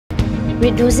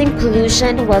Reducing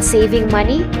pollution while saving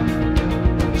money?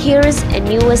 Here's a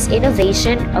newest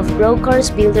innovation of Brokers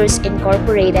Builders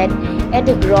Incorporated and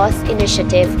the Growth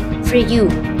Initiative for you.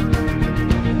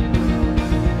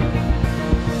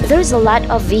 There's a lot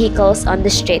of vehicles on the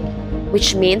street,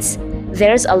 which means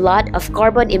there's a lot of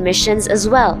carbon emissions as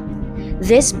well.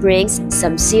 This brings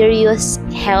some serious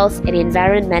health and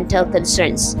environmental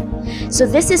concerns. So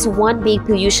this is one big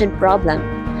pollution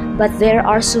problem, but there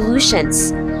are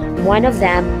solutions. One of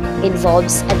them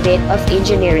involves a bit of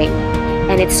engineering,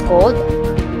 and it's called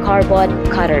carbon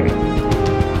cutter.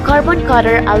 Carbon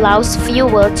cutter allows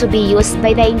fuel to be used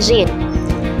by the engine.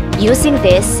 Using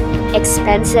this,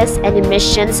 expenses and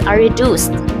emissions are reduced,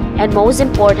 and most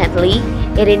importantly,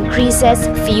 it increases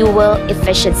fuel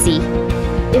efficiency.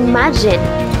 Imagine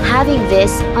having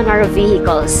this on our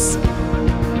vehicles.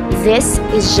 This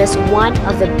is just one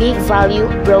of the big value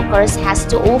Brokers has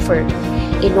to offer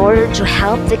in order to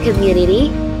help the community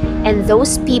and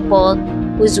those people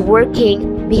who's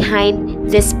working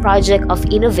behind this project of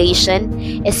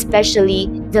innovation, especially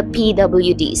the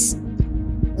PWDs.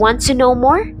 Want to know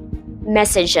more?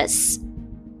 Message us.